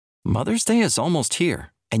Mother's Day is almost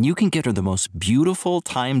here, and you can get her the most beautiful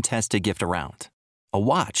time-tested gift around. A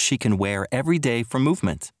watch she can wear every day from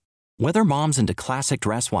Movement. Whether mom's into classic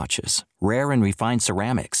dress watches, rare and refined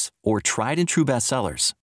ceramics, or tried and true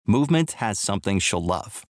bestsellers, Movement has something she'll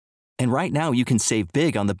love. And right now you can save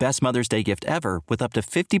big on the best Mother's Day gift ever with up to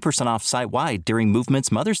 50% off site-wide during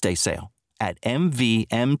Movement's Mother's Day sale at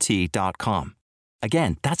MVMT.com.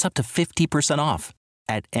 Again, that's up to 50% off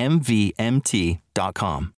at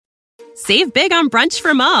MVMT.com. Save big on brunch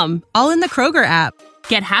for mom, all in the Kroger app.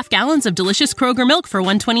 Get half gallons of delicious Kroger milk for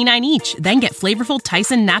 $1.29 each. Then get flavorful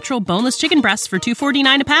Tyson natural boneless chicken breasts for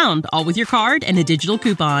 $2.49 a pound, all with your card and a digital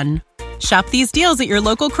coupon. Shop these deals at your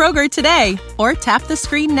local Kroger today, or tap the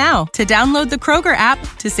screen now to download the Kroger app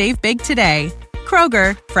to save big today.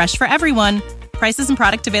 Kroger, fresh for everyone. Prices and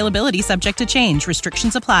product availability subject to change.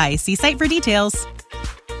 Restrictions apply. See site for details.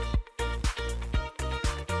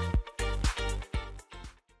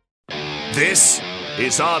 This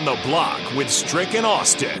is On the Block with Strick and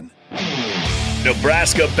Austin.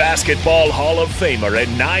 Nebraska Basketball Hall of Famer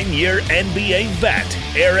and 9-year NBA vet,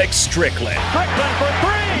 Eric Strickland. Strickland for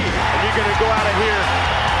three! And you're going to go out of here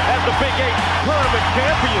as the Big 8 tournament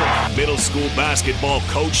champion. Middle school basketball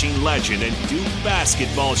coaching legend and Duke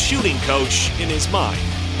basketball shooting coach in his mind,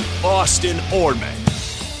 Austin Orman.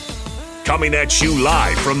 Coming at you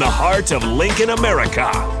live from the heart of Lincoln, America.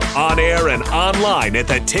 On air and online at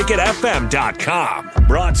theticketfm.com.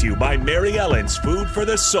 Brought to you by Mary Ellen's Food for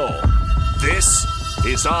the Soul. This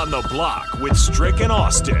is On the Block with Strick and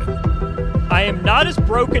Austin. I am not as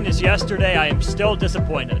broken as yesterday. I am still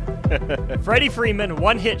disappointed. Freddie Freeman,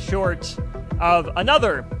 one hit short of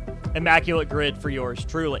another immaculate grid for yours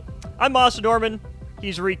truly. I'm Austin Orman.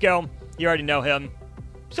 He's Rico. You already know him.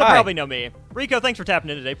 So probably know me. Rico, thanks for tapping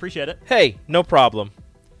in today. Appreciate it. Hey, no problem.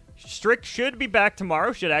 Strick should be back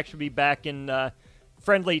tomorrow. Should actually be back in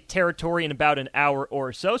friendly territory in about an hour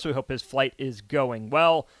or so. So we hope his flight is going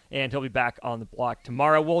well, and he'll be back on the block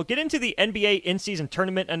tomorrow. We'll get into the NBA in-season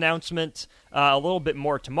tournament announcement a little bit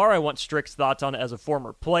more tomorrow. I want Strick's thoughts on it as a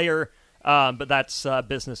former player, but that's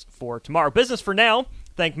business for tomorrow. Business for now.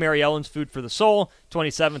 Thank Mary Ellen's Food for the Soul,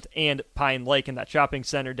 27th and Pine Lake in that shopping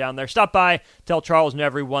center down there. Stop by, tell Charles and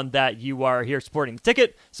everyone that you are here supporting the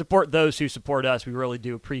ticket. Support those who support us. We really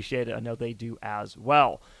do appreciate it. I know they do as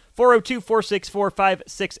well.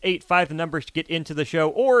 402-464-5685, the numbers to get into the show.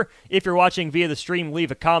 Or if you're watching via the stream,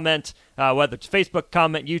 leave a comment, whether it's Facebook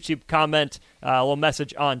comment, YouTube comment, a little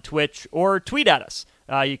message on Twitch, or tweet at us.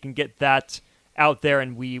 You can get that out there,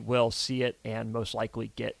 and we will see it and most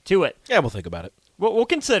likely get to it. Yeah, we'll think about it. We'll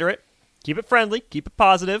consider it. Keep it friendly. Keep it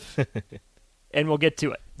positive. And we'll get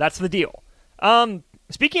to it. That's the deal.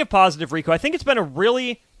 Speaking of positive, Rico, I think it's been a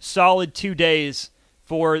really solid 2 days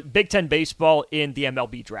for Big Ten baseball in the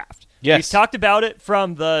MLB draft. Yes. We've talked about it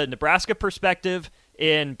from the Nebraska perspective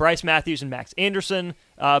in Bryce Matthews and Max Anderson,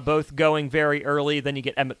 both going very early. Then you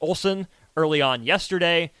get Emmett Olson early on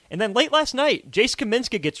yesterday. And then late last night, Jace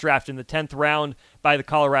Kaminska gets drafted in the 10th round by the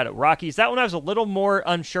Colorado Rockies. That one I was a little more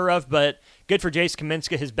unsure of, but good for Jace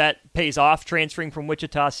Kaminska. His bet pays off, transferring from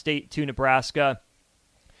Wichita State to Nebraska.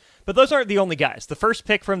 But those aren't the only guys. The first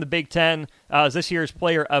pick from the Big Ten is this year's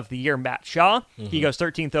Player of the Year, Matt Shaw. Mm-hmm. He goes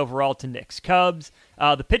 13th overall to Knicks Cubs.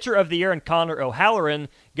 The Pitcher of the Year, and Connor O'Halloran,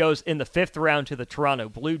 goes in the 5th round to the Toronto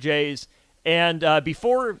Blue Jays. And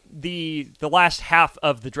before the last half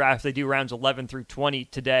of the draft, they do rounds 11 through 20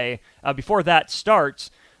 today. Before that starts,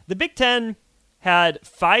 the Big Ten had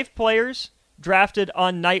 5 players drafted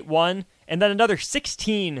on night 1, and then another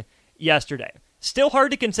 16 yesterday. Still hard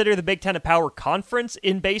to consider the Big Ten a power conference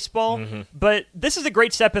in baseball, but this is a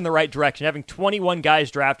great step in the right direction, having 21 guys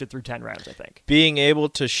drafted through 10 rounds, I think. Being able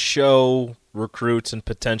to show recruits and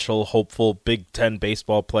potential hopeful Big Ten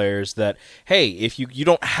baseball players that, hey, if you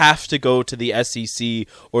don't have to go to the SEC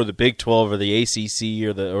or the Big 12 or the ACC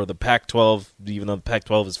or the Pac-12, even though the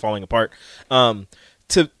Pac-12 is falling apart,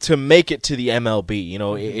 to make it to the MLB. You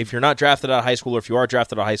know, if you're not drafted out of high school, or if you are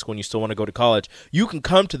drafted out of high school and you still want to go to college, you can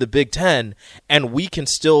come to the Big Ten, and we can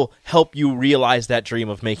still help you realize that dream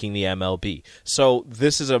of making the MLB. So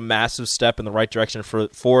this is a massive step in the right direction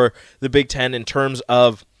for the Big Ten in terms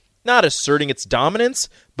of not asserting its dominance,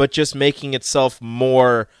 but just making itself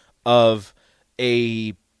more of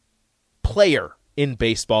a player in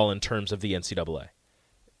baseball in terms of the NCAA.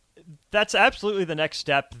 That's absolutely the next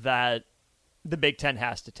step that the Big Ten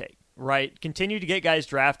has to take, right? Continue to get guys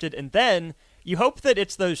drafted, and then you hope that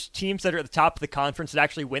it's those teams that are at the top of the conference that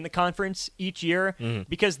actually win the conference each year,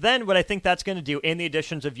 because then what I think that's going to do, in the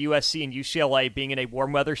additions of USC and UCLA being in a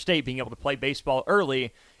warm weather state, being able to play baseball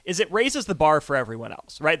early, is it raises the bar for everyone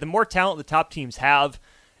else, right? The more talent the top teams have,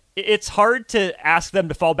 it's hard to ask them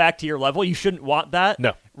to fall back to your level. You shouldn't want that.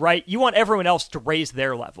 No. Right? You want everyone else to raise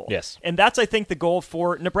their level. Yes. And that's, I think, the goal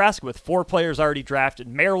for Nebraska with 4 players already drafted.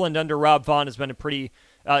 Maryland under Rob Vaughn has been a pretty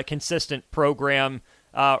consistent program.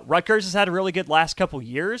 Rutgers has had a really good last couple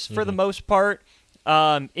years for the most part.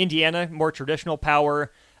 Indiana, more traditional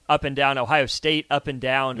power, up and down. Ohio State, up and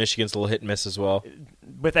down. Michigan's a little hit and miss as well.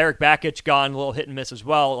 With Eric Bakich gone, a little hit and miss as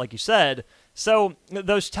well, like you said. So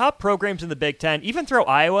those top programs in the Big Ten, even throw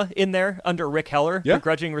Iowa in there under Rick Heller,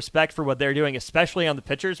 begrudging respect for what they're doing, especially on the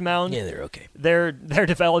pitcher's mound. Yeah, they're okay. They're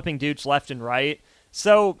developing dudes left and right.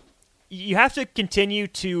 So you have to continue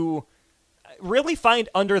to really find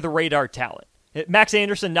under-the-radar talent. Max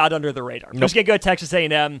Anderson, not under the radar. Nope. He's going to go to Texas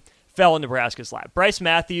A&M, fell in Nebraska's lap. Bryce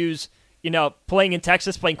Matthews, playing in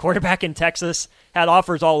Texas, playing quarterback in Texas, had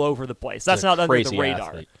offers all over the place. That's not under the radar.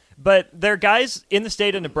 Athlete. But there are guys in the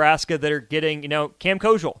state of Nebraska that are getting, Cam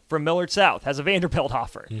Kojal from Millard South has a Vanderbilt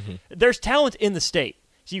offer. Mm-hmm. There's talent in the state.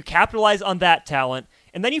 So you capitalize on that talent,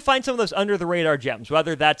 and then you find some of those under-the-radar gems,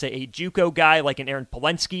 whether that's a JUCO guy like an Aaron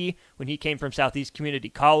Polensky when he came from Southeast Community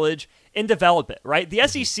College, and develop it, right? The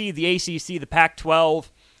SEC, the ACC, the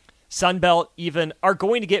Pac-12, Sun Belt even are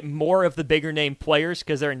going to get more of the bigger-name players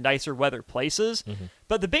because they're in nicer weather places. Mm-hmm.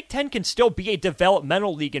 But the Big Ten can still be a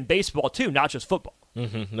developmental league in baseball, too, not just football.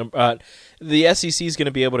 Mm-hmm. The SEC is going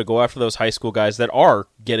to be able to go after those high school guys that are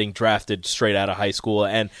getting drafted straight out of high school,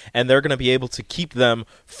 and they're going to be able to keep them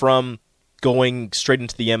from going straight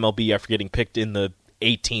into the MLB after getting picked in the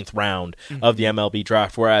 18th round of the MLB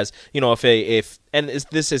draft. Whereas, if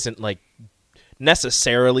this isn't like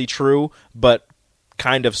necessarily true, but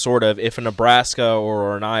kind of sort of, if a Nebraska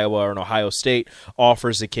or an Iowa or an Ohio State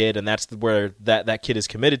offers a kid and that's where that kid is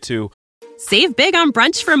committed to. Save big on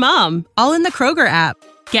brunch for mom, all in the Kroger app.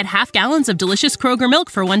 Get half gallons of delicious Kroger milk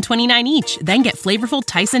for $1.29 each. Then get flavorful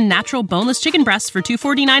Tyson natural boneless chicken breasts for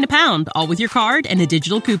 $2.49 a pound, all with your card and a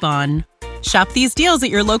digital coupon. Shop these deals at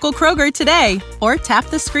your local Kroger today, or tap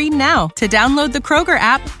the screen now to download the Kroger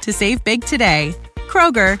app to save big today.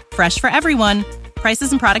 Kroger, fresh for everyone.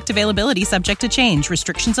 Prices and product availability subject to change.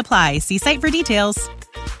 Restrictions apply. See site for details.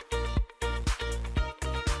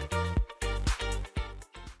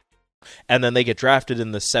 And then they get drafted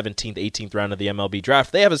in the 17th, 18th round of the MLB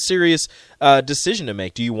draft. They have a serious decision to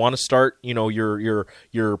make. Do you want to start,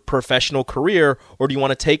 your professional career, or do you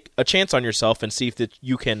want to take a chance on yourself and see if that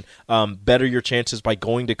you can better your chances by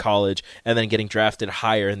going to college and then getting drafted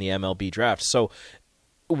higher in the MLB draft? So,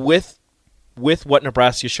 with what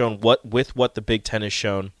Nebraska's shown, with what the Big Ten has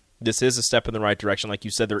shown, this is a step in the right direction. Like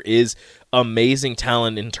you said, there is amazing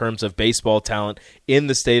talent in terms of baseball talent in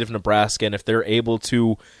the state of Nebraska, and if they're able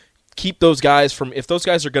to keep those guys from, if those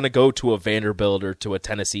guys are going to go to a Vanderbilt or to a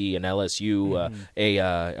Tennessee, an LSU, an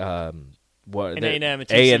A&M,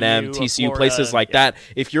 TCU, places like that,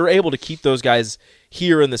 if you're able to keep those guys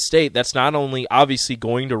here in the state, that's not only obviously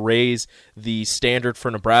going to raise the standard for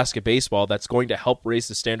Nebraska baseball, that's going to help raise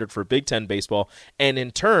the standard for Big Ten baseball, and in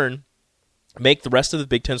turn make the rest of the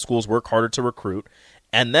Big Ten schools work harder to recruit,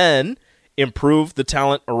 and then improve the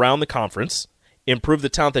talent around the conference, improve the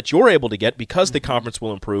talent that you're able to get because the conference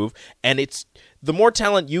will improve, and it's the more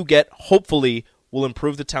talent you get, hopefully, will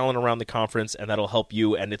improve the talent around the conference, and that'll help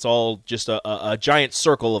you, and it's all just a giant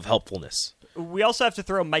circle of helpfulness. We also have to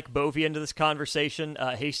throw Mike Bovee into this conversation,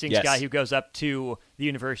 Hastings guy who goes up to the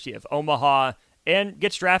University of Omaha and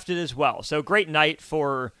gets drafted as well. So great night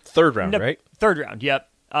for... Third round, right? Third round, yep.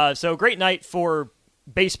 So great night for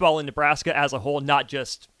baseball in Nebraska as a whole, not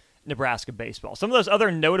just Nebraska baseball. Some of those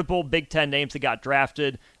other notable Big Ten names that got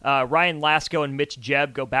drafted, Ryan Lasko and Mitch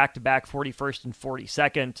Jebb go back-to-back 41st and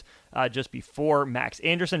 42nd just before Max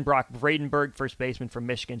Anderson. Brock Vradenberg, first baseman from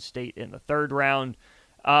Michigan State in the third round.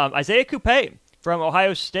 Isaiah Coupe from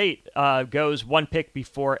Ohio State goes one pick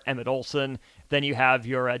before Emmett Olson. Then you have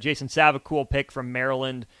your Jason Savacool pick from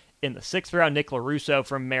Maryland in the sixth round, Nick LaRusso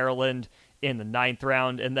from Maryland in the ninth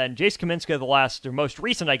round, and then Jace Kaminska, the last, or most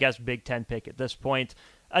recent, I guess, Big Ten pick at this point.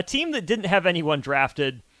 A team that didn't have anyone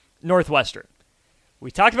drafted, Northwestern.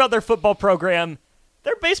 We talked about their football program.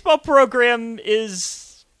 Their baseball program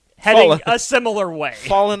is heading a similar way.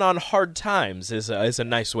 Fallen on hard times is a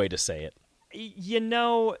nice way to say it.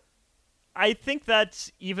 I think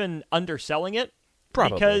that's even underselling it.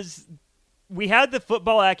 Probably. Because we had the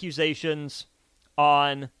football accusations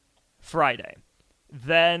on Friday.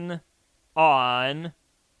 Then on...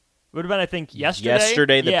 would have been, I think, yesterday?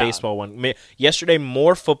 Yesterday, the baseball one. Yesterday,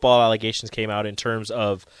 more football allegations came out in terms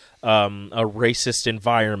of a racist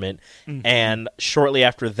environment. Mm-hmm. And shortly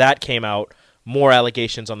after that came out, more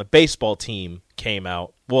allegations on the baseball team came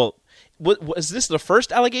out. Well, was this the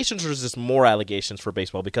first allegations, or is this more allegations for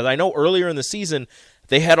baseball? Because I know earlier in the season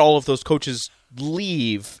they had all of those coaches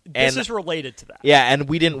leave. This is related to that. Yeah, and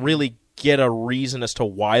we didn't really get a reason as to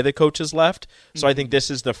why the coaches left. So I think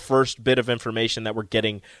this is the first bit of information that we're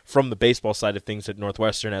getting from the baseball side of things at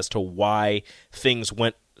Northwestern as to why things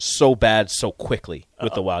went so bad so quickly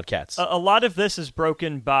with the Wildcats. A lot of this is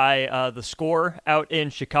broken by the Score out in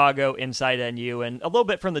Chicago, Inside NU, and a little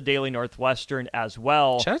bit from the Daily Northwestern as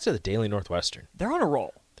well. Shout out to the Daily Northwestern. They're on a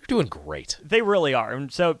roll. They're doing great. They really are,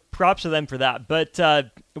 and so props to them for that. But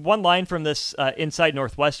one line from this Inside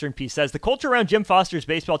Northwestern piece says, the culture around Jim Foster's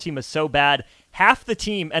baseball team is so bad, half the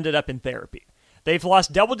team ended up in therapy. They've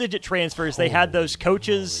lost double-digit transfers. They had those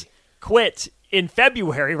coaches quit in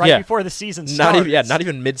February, before the season started. Not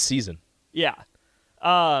even mid-season. Yeah.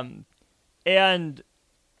 And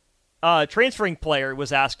a transferring player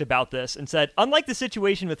was asked about this and said, unlike the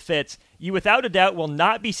situation with Fitz, you without a doubt will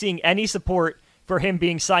not be seeing any support for him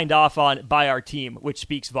being signed off on by our team, which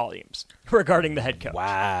speaks volumes regarding the head coach.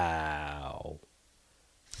 Wow.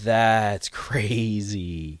 That's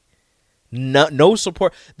crazy. No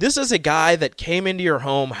support. This is a guy that came into your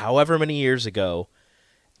home however many years ago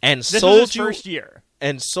and this sold was his you first year.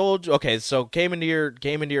 And sold. Okay, so came into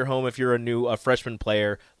your home if you're a freshman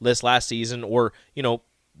player last season, or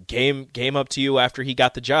came up to you after he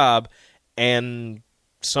got the job and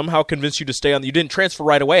somehow convinced you to stay on. You didn't transfer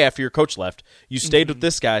right away after your coach left. You stayed with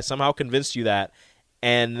this guy, somehow convinced you that,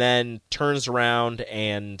 and then turns around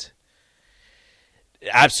and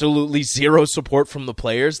absolutely zero support from the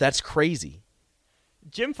players. That's crazy.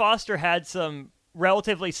 Jim Foster had some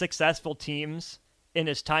relatively successful teams in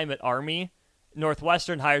his time at Army.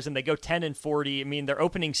 Northwestern hires him. They go 10-40. I mean, their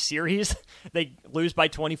opening series, they lose by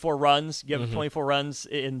 24 runs, give them 24 runs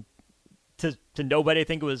to nobody. I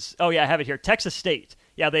think it was, I have it here, Texas State.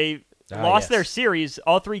 Yeah, they lost their series,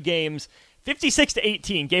 all 3 games,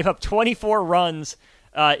 56-18, gave up 24 runs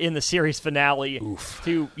in the series finale. Oof.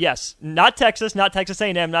 To, not Texas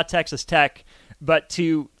A&M, not Texas Tech, but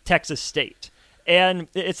to Texas State. And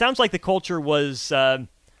it sounds like the culture was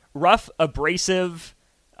rough, abrasive,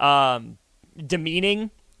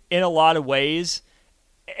 demeaning in a lot of ways.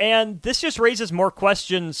 And this just raises more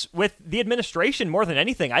questions with the administration more than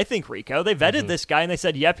anything, I think, Rico. They vetted this guy and they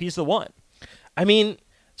said, yep, he's the one. I mean,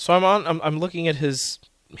 so I'm looking at his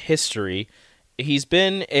history. He's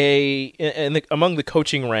been among the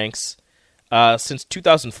coaching ranks since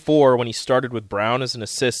 2004 when he started with Brown as an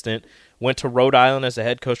assistant, went to Rhode Island as a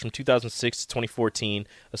head coach from 2006 to 2014,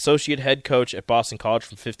 associate head coach at Boston College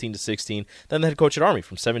from 15 to 16, then the head coach at Army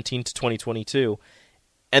from 17 to 2022.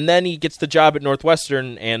 And then he gets the job at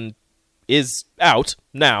Northwestern and is out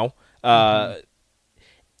now. And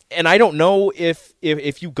I don't know if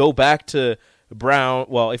you go back to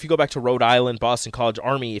if you go back to Rhode Island, Boston College,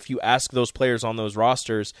 Army, if you ask those players on those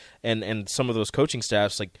rosters and some of those coaching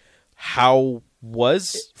staffs, like, how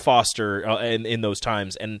was Foster in those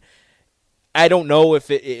times? And I don't know if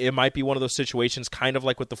it might be one of those situations, kind of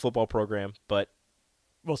like with the football program, but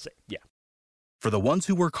we'll see. Yeah. For the ones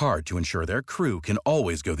who work hard to ensure their crew can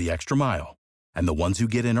always go the extra mile, and the ones who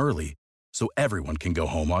get in early so everyone can go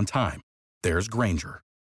home on time, there's Grainger,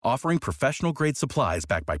 offering professional-grade supplies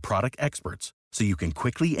backed by product experts so you can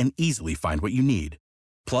quickly and easily find what you need.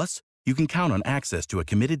 Plus, you can count on access to a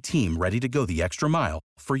committed team ready to go the extra mile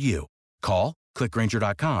for you. Call, click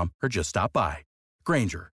Grainger.com, or just stop by.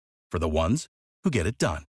 Grainger, for the ones who get it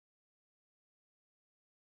done.